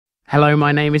Hello,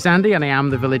 my name is Andy and I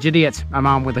am the Village Idiot. I'm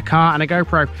armed with a car and a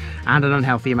GoPro and an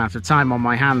unhealthy amount of time on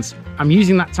my hands. I'm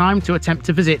using that time to attempt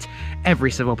to visit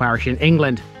every civil parish in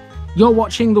England. You're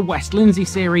watching the West Lindsey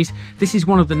series. This is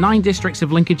one of the 9 districts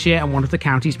of Lincolnshire and one of the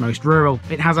county's most rural.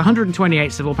 It has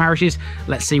 128 civil parishes.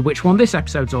 Let's see which one this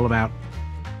episode's all about.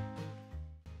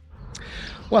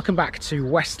 Welcome back to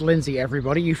West Lindsey,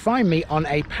 everybody. You find me on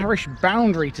a parish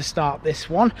boundary to start this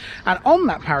one, and on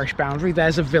that parish boundary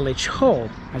there's a village hall.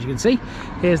 As you can see,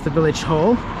 here's the village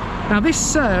hall. Now this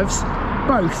serves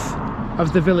both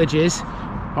of the villages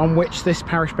on which this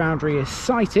parish boundary is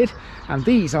sited, and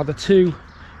these are the 2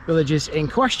 villages in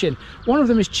question. One of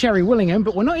them is Cherry Willingham,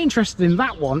 but we're not interested in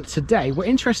that one today. We're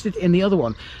interested in the other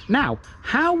one. Now,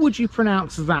 how would you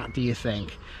pronounce that, do you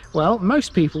think? Well,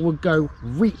 most people would go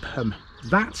Reepham.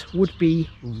 That would be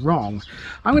wrong.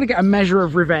 I'm going to get a measure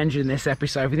of revenge in this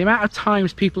episode for the amount of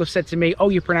times people have said to me, oh,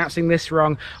 you're pronouncing this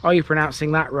wrong, oh, you're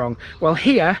pronouncing that wrong. Well,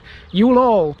 here you will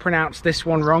all pronounce this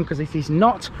one wrong, because it is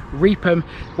not Reepham.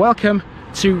 Welcome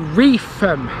to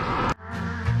Reepham.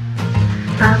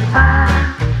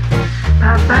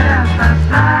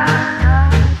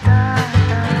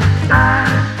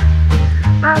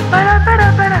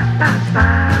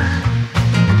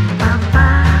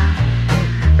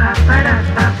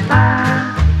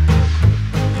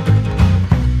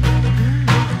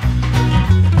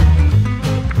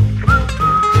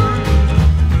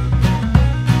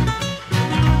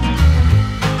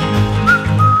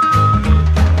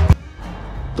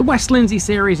 The West Lindsey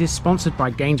series is sponsored by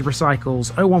Gainsborough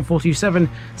Cycles, 01427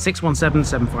 617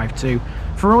 752.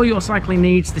 For all your cycling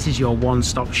needs, this is your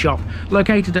one-stop shop,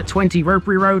 located at 20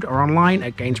 Ropery Road or online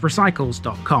at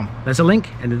gainsboroughcycles.com. There's a link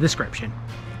in the description.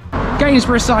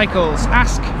 Gainsborough Cycles,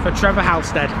 ask for Trevor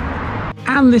Halstead.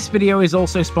 And this video is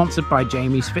also sponsored by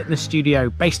Jamie's Fitness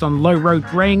Studio, based on Low Road,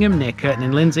 Graham, near Curtin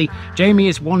in Lindsey. Jamie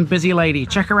is one busy lady.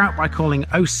 Check her out by calling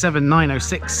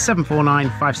 07906 749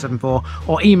 574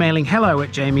 or emailing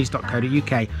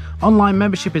hello@jamies.co.uk. Online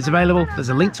membership is available. There's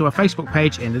a link to her Facebook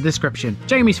page in the description.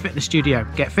 Jamie's Fitness Studio.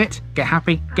 Get fit, get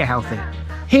happy, get healthy.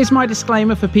 Here's my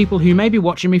disclaimer for people who may be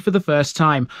watching me for the first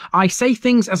time. I say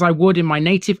things as I would in my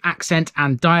native accent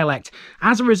and dialect.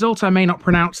 As a result, I may not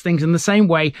pronounce things in the same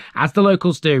way as the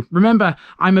locals do. Remember,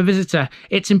 I'm a visitor.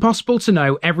 It's impossible to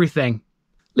know everything.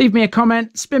 Leave me a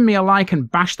comment, spin me a like, and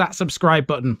bash that subscribe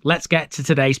button. Let's get to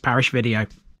today's parish video.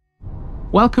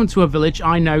 Welcome to a village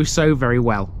I know so very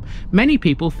well. Many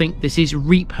people think this is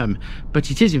Reepham, but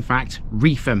it is in fact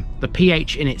Reepham. The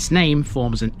PH in its name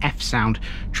forms an F sound.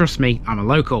 Trust me, I'm a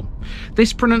local.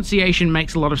 This pronunciation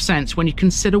makes a lot of sense when you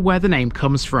consider where the name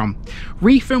comes from.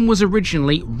 Reepham was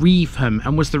originally Reeveham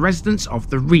and was the residence of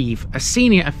the Reeve, a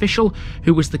senior official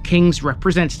who was the king's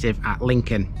representative at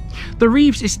Lincoln. The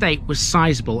Reeves estate was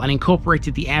sizeable and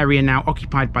incorporated the area now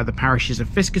occupied by the parishes of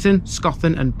Fiskerton,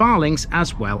 Scothern and Barlings,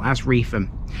 as well as Reepham.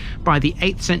 By the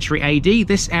 8th century AD,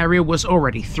 this area was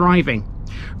already thriving.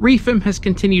 Reepham has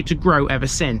continued to grow ever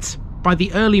since. By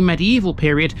the early medieval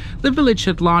period, the village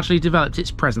had largely developed its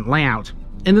present layout.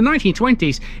 In the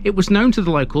 1920s, it was known to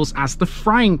the locals as the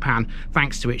frying pan,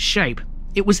 thanks to its shape.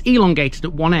 It was elongated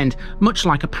at one end, much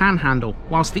like a panhandle,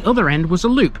 whilst the other end was a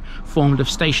loop, formed of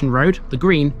Station Road, the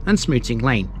Green and Smooting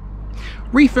Lane.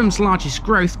 Reepham's largest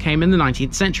growth came in the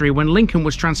 19th century when Lincoln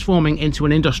was transforming into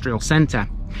an industrial centre.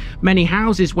 Many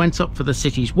houses went up for the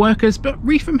city's workers, but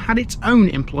Reepham had its own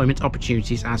employment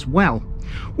opportunities as well.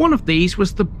 One of these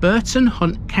was the Burton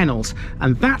Hunt Kennels,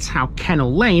 and that's how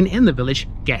Kennel Lane in the village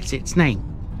gets its name.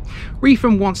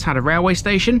 Reepham once had a railway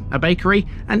station, a bakery,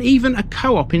 and even a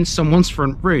co-op in someone's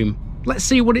front room. Let's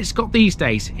see what it's got these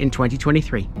days in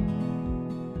 2023.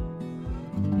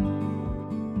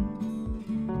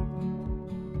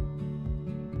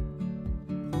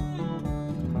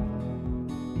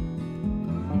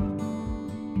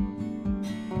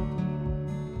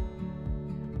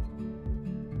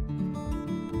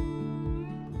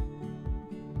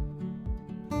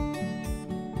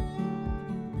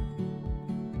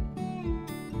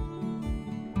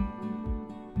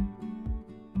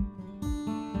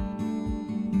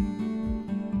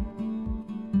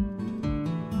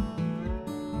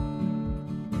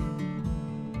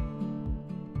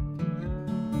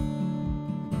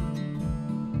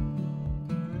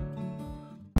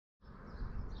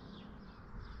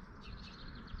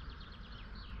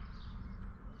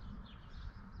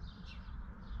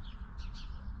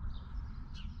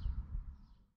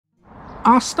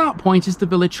 Our start point is the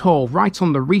village hall, right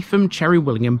on the Reepham-Cherry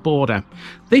Willingham border.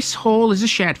 This hall is a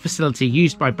shared facility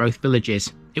used by both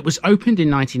villages. It was opened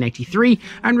in 1983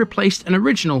 and replaced an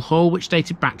original hall which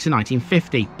dated back to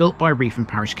 1950, built by Reepham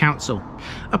Parish Council.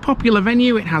 A popular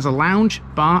venue, it has a lounge,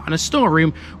 bar and a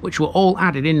storeroom which were all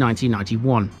added in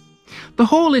 1991. The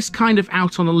hall is kind of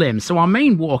out on a limb, so our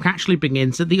main walk actually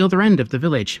begins at the other end of the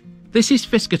village. This is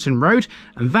Fiskerton Road,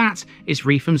 and that is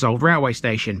Reepham's old railway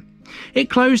station. It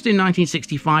closed in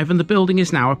 1965 and the building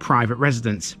is now a private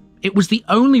residence. It was the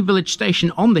only village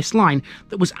station on this line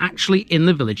that was actually in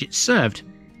the village it served.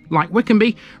 Like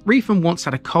Wickenby, Reepham once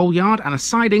had a coal yard and a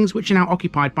sidings which are now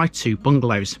occupied by 2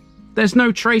 bungalows. There's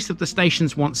no trace of the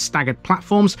station's once staggered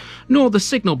platforms, nor the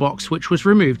signal box which was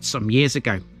removed some years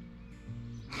ago.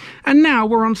 And now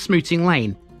we're on Smooting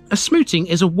Lane. A smooting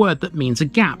is a word that means a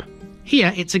gap.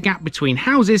 Here it's a gap between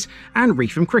houses and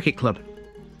Reepham Cricket Club.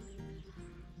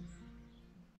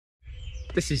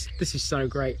 This is so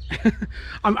great.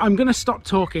 I'm going to stop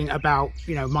talking about,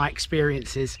 my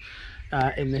experiences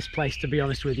in this place, to be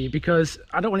honest with you, because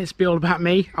I don't want it to be all about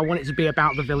me. I want it to be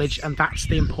about the village, and that's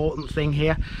the important thing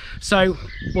here. So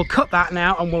we'll cut that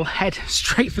now and we'll head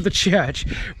straight for the church,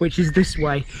 which is this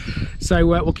way. So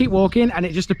we'll keep walking, and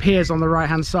it just appears on the right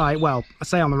hand side. Well, I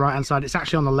say on the right hand side, it's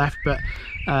actually on the left, but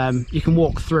you can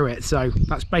walk through it. So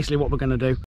that's basically what we're going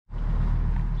to do.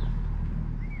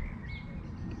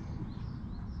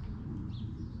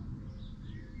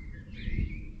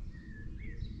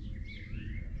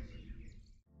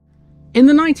 In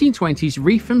the 1920s,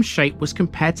 Reepham's shape was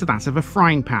compared to that of a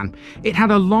frying pan. It had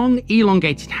a long,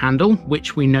 elongated handle,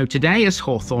 which we know today as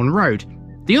Hawthorne Road.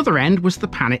 The other end was the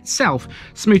pan itself,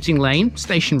 Smooting Lane,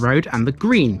 Station Road and the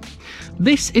Green.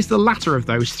 This is the latter of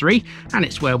those 3, and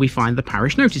it's where we find the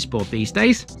parish notice board these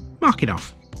days. Mark it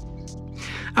off.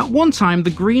 At one time, the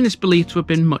Green is believed to have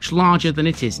been much larger than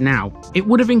it is now. It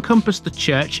would have encompassed the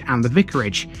church and the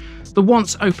vicarage. The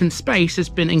once open space has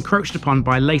been encroached upon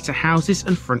by later houses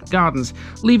and front gardens,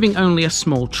 leaving only a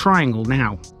small triangle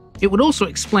now. It would also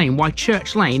explain why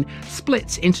Church Lane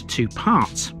splits into 2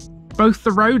 parts. Both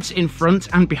the roads in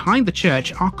front and behind the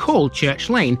church are called Church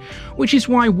Lane, which is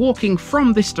why walking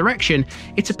from this direction,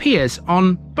 it appears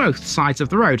on both sides of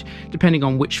the road, depending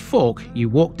on which fork you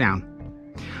walk down.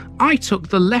 I took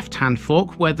the left-hand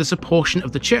fork where there's a portion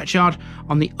of the churchyard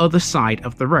on the other side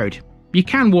of the road. You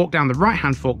can walk down the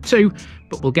right-hand fork too,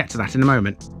 but we'll get to that in a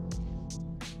moment.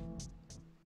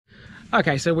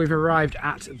 Okay, so we've arrived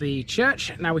at the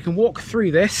church. Now we can walk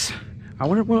through this. I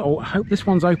hope this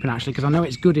one's open actually, because I know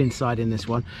it's good inside in this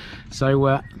one.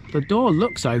 So the door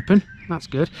looks open, that's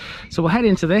good. So we'll head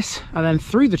into this and then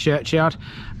through the churchyard,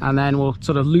 and then we'll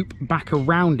sort of loop back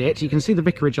around it. You can see the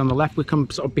vicarage on the left. We come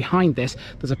sort of behind this.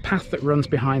 There's a path that runs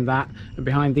behind that and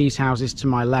behind these houses to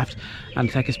my left, and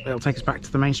it'll take us back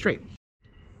to the main street.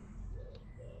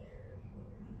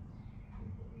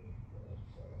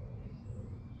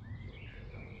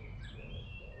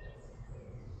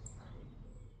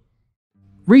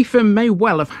 Reepham may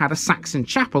well have had a Saxon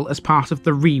chapel as part of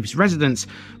the Reeves residence,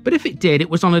 but if it did, it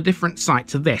was on a different site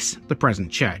to this, the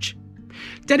present church.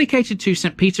 Dedicated to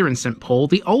St Peter and St Paul,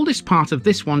 the oldest part of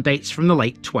this one dates from the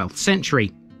late 12th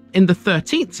century. In the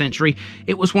 13th century,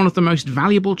 it was one of the most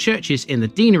valuable churches in the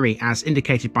deanery, as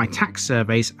indicated by tax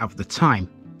surveys of the time.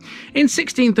 In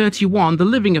 1631, the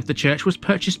living of the church was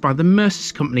purchased by the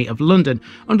Mercers Company of London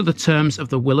under the terms of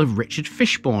the will of Richard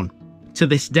Fishbourne. To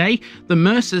this day, the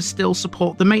Mercers still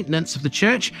support the maintenance of the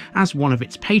church as one of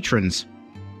its patrons.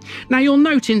 Now you'll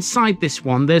note inside this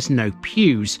one there's no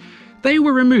pews. They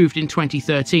were removed in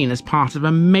 2013 as part of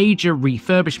a major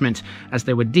refurbishment, as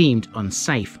they were deemed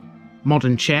unsafe.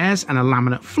 Modern chairs and a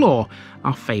laminate floor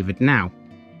are favoured now.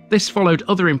 This followed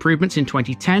other improvements in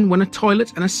 2010 when a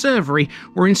toilet and a servery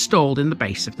were installed in the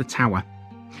base of the tower.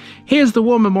 Here's the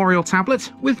war memorial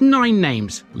tablet with 9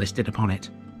 names listed upon it.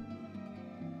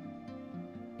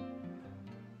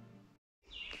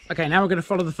 Okay, now we're going to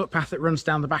follow the footpath that runs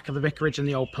down the back of the vicarage and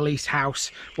the old police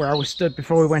house where I was stood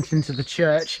before we went into the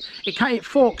church. It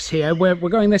forks here. We're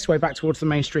going this way back towards the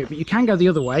main street, but you can go the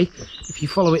other way. If you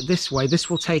follow it this way, this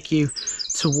will take you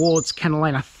towards Kennel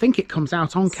Lane. I think it comes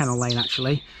out on Kennel Lane,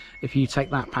 actually, if you take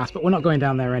that path, but we're not going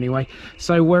down there anyway.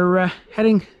 So we're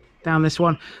heading down this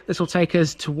one. This will take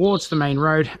us towards the main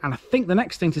road, and I think the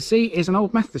next thing to see is an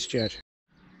old Methodist church.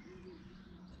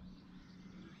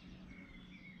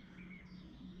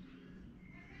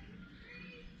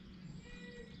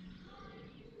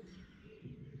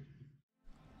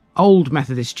 Old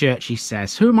Methodist Church, he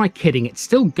says. Who am I kidding? It's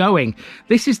still going.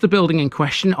 This is the building in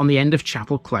question on the end of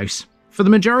Chapel Close. For the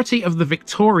majority of the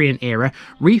Victorian era,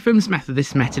 Reepham's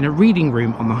Methodists met in a reading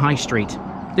room on the High Street.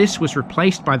 This was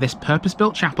replaced by this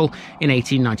purpose-built chapel in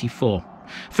 1894.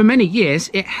 For many years,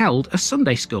 it held a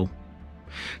Sunday school.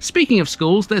 Speaking of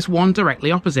schools, there's one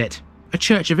directly opposite. A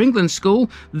Church of England school.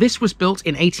 This was built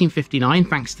in 1859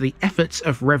 thanks to the efforts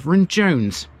of Reverend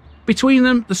Jones. Between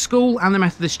them, the school and the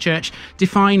Methodist Church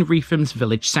define Reepham's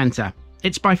village centre.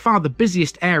 It's by far the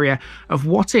busiest area of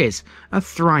what is a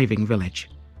thriving village.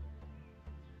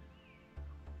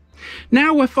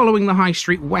 Now we're following the High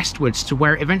Street westwards to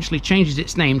where it eventually changes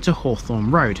its name to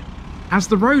Hawthorne Road. As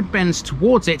the road bends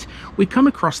towards it, we come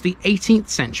across the 18th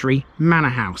century manor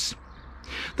house.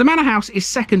 The manor house is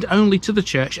second only to the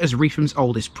church as Reepham's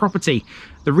oldest property.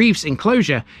 The Reeves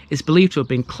enclosure is believed to have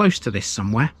been close to this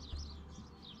somewhere.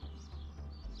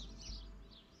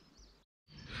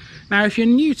 Now, if you're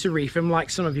new to Reepham, like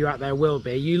some of you out there will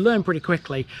be, you learn pretty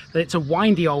quickly that it's a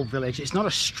windy old village. It's not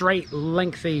a straight,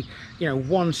 lengthy,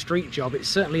 one street job. It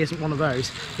certainly isn't one of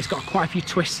those. It's got quite a few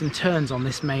twists and turns on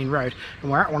this main road.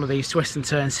 And we're at one of these twists and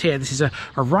turns here. This is a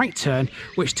right turn,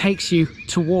 which takes you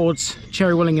towards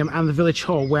Cherry Willingham and the village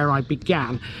hall where I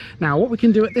began. Now, what we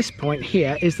can do at this point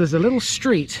here is there's a little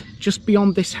street just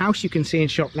beyond this house you can see in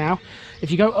shop now. If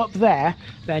you go up there,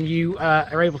 then you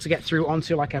are able to get through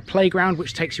onto like a playground,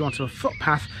 which takes you onto a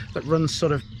footpath that runs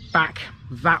sort of back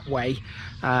that way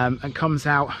and comes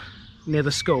out near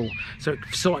the school. So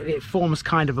it forms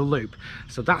kind of a loop.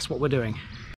 So that's what we're doing.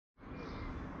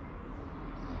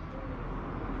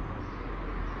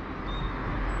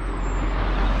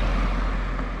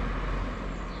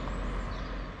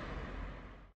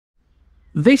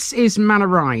 This is Manor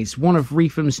Rise, one of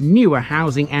Reepham's newer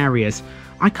housing areas.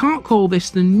 I can't call this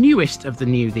the newest of the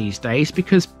new these days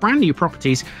because brand new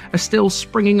properties are still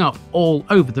springing up all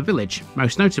over the village,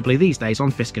 most notably these days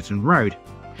on Fiskerton Road.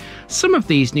 Some of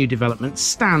these new developments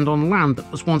stand on land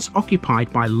that was once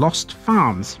occupied by lost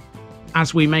farms.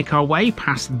 As we make our way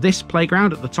past this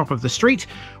playground at the top of the street,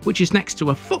 which is next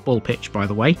to a football pitch by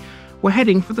the way, we're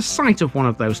heading for the site of one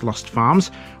of those lost farms,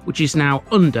 which is now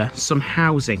under some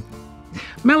housing.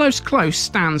 Mellows Close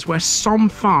stands where Som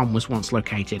Farm was once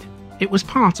located. It was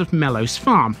part of Mellows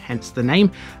Farm, hence the name,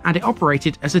 and it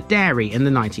operated as a dairy in the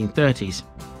 1930s.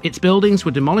 Its buildings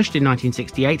were demolished in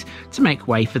 1968 to make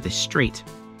way for this street.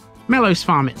 Mellows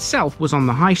Farm itself was on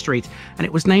the High Street, and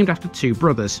it was named after two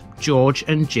brothers, George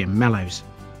and Jim Mellows.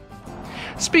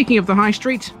 Speaking of the High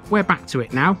Street, we're back to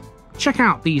it now. Check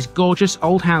out these gorgeous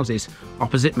old houses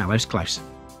opposite Mellows Close.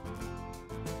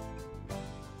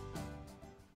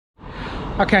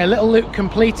 Okay, little loop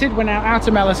completed. We're now out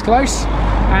of Mellows Close,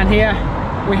 and here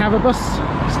we have a bus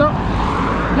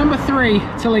stop. Number 3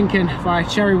 to Lincoln via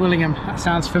Cherry Willingham. That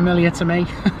sounds familiar to me.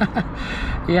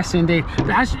 Yes, indeed.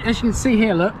 But as you can see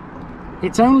here, look,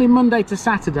 it's only Monday to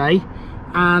Saturday,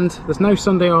 and there's no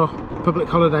Sunday or public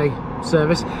holiday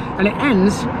service, and it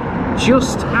ends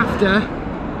just after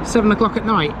 7 o'clock at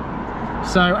night.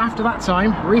 So after that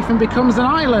time, Reepham becomes an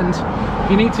island.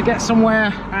 If you need to get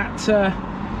somewhere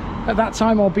at that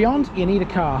time or beyond, you need a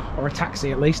car, or a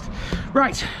taxi at least.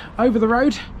 Right, over the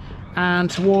road and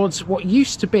towards what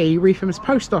used to be Reepham's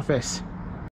post office.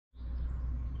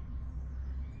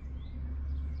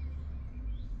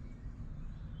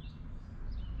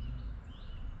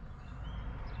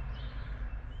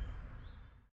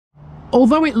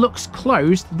 Although it looks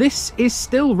closed, this is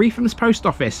still Reepham's post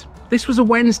office. This was a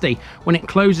Wednesday when it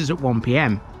closes at 1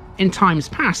 PM. In times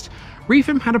past,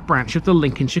 Reepham had a branch of the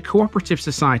Lincolnshire Cooperative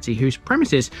Society whose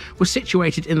premises were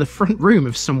situated in the front room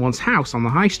of someone's house on the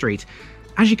High Street.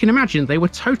 As you can imagine, they were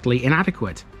totally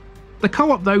inadequate. The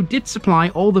co-op though did supply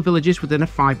all the villages within a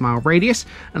 5-mile radius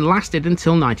and lasted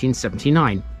until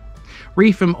 1979.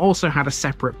 Reepham also had a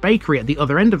separate bakery at the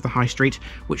other end of the High Street,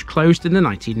 which closed in the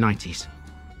 1990s.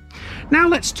 Now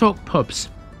let's talk pubs.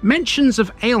 Mentions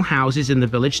of alehouses in the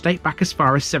village date back as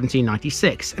far as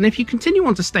 1796, and if you continue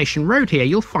onto Station Road here,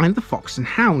 you'll find the Fox and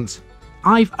Hounds.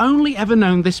 I've only ever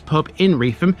known this pub in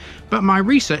Reepham, but my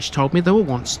research told me there were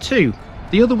once two.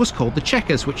 The other was called the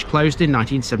Checkers, which closed in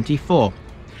 1974.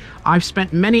 I've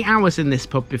spent many hours in this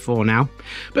pub before now,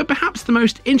 but perhaps the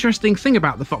most interesting thing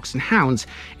about the Fox and Hounds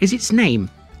is its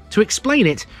name. To explain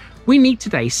it, we need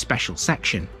today's special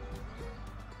section.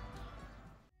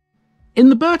 In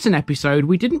the Burton episode,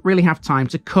 we didn't really have time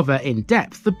to cover in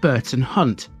depth the Burton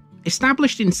Hunt.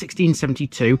 Established in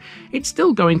 1672, it's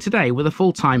still going today with a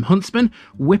full-time huntsman,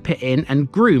 whipper-in and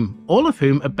groom, all of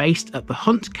whom are based at the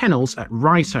Hunt Kennels at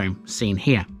Reepham, seen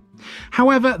here.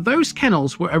 However, those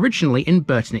kennels were originally in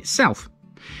Burton itself.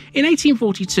 In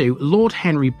 1842, Lord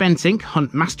Henry Bentinck,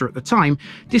 hunt master at the time,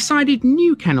 decided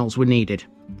new kennels were needed.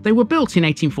 They were built in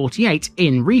 1848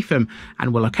 in Reepham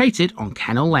and were located on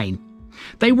Kennel Lane.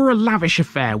 They were a lavish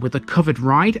affair with a covered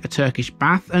ride, a Turkish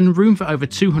bath and room for over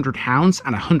 200 hounds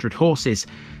and 100 horses.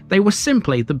 They were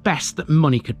simply the best that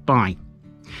money could buy.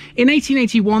 In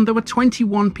 1881, there were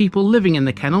 21 people living in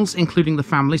the kennels, including the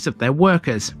families of their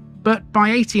workers. But by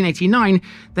 1889,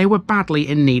 they were badly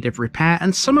in need of repair,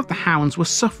 and some of the hounds were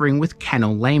suffering with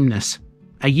kennel lameness.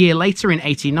 A year later, in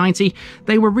 1890,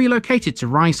 they were relocated to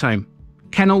Reepham.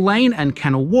 Kennel Lane and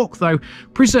Kennel Walk, though,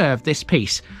 preserve this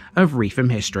piece of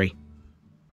Reepham history.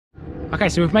 Okay,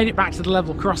 so we've made it back to the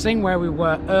level crossing where we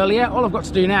were earlier. All I've got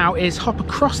to do now is hop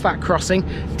across that crossing,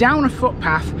 down a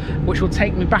footpath, which will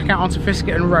take me back out onto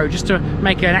Fiskerton Road, just to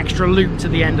make an extra loop to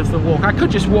the end of the walk. I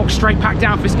could just walk straight back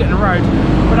down Fiskerton Road,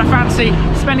 but I fancy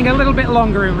spending a little bit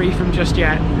longer in Reepham just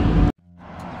yet.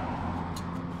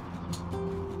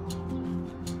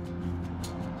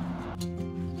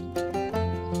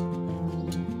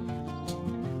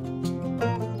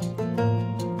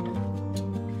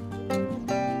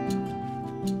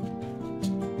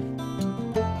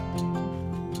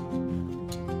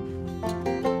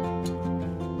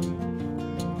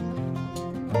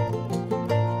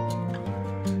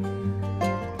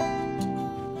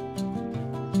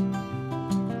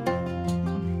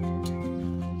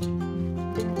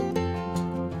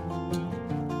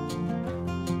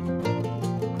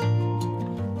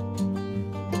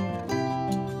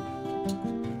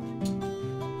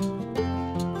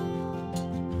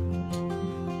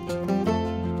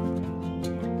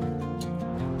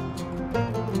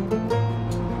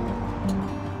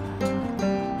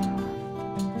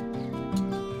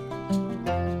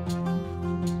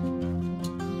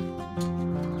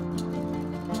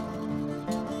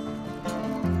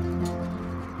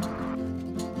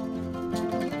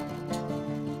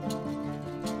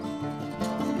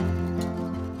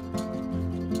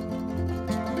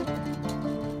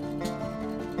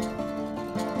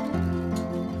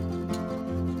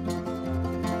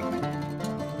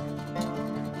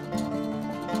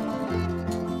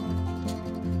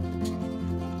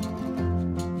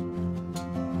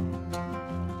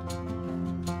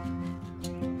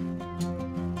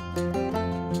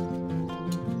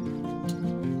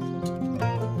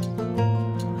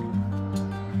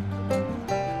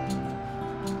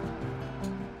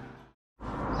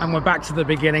 And we're back to the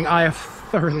beginning. I have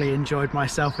thoroughly enjoyed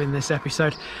myself in this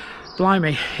episode.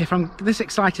 Blimey, if I'm this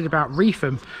excited about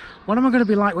Reepham, what am I going to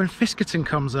be like when Fiskerton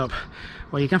comes up?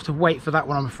 Well, you're going to have to wait for that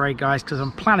one, I'm afraid, guys, because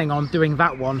I'm planning on doing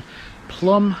that one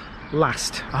plumb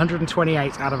last.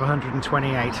 128 out of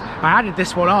 128. I added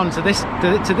this one on to this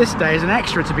day as an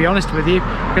extra, to be honest with you,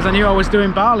 because I knew I was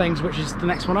doing Barlings, which is the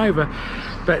next one over.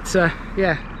 But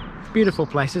yeah, beautiful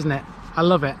place, isn't it? I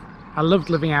love it. I loved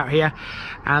living out here,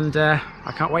 and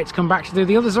I can't wait to come back to do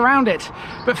the others around it.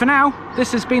 But for now,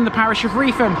 this has been the parish of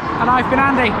Reepham, and I've been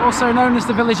Andy, also known as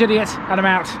the Village Idiot, and I'm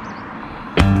out.